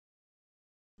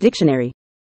Dictionary.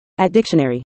 At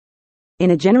dictionary.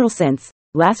 In a general sense,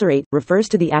 lacerate refers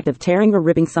to the act of tearing or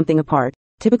ripping something apart,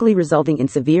 typically resulting in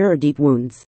severe or deep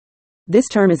wounds. This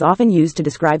term is often used to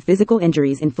describe physical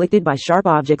injuries inflicted by sharp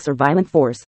objects or violent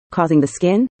force, causing the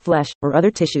skin, flesh, or other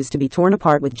tissues to be torn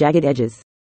apart with jagged edges.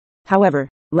 However,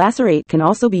 lacerate can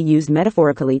also be used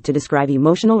metaphorically to describe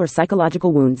emotional or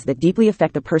psychological wounds that deeply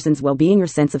affect a person's well-being or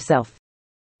sense of self.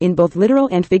 In both literal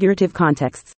and figurative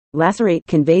contexts, lacerate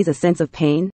conveys a sense of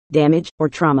pain, damage, or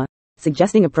trauma,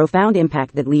 suggesting a profound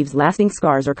impact that leaves lasting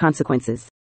scars or consequences.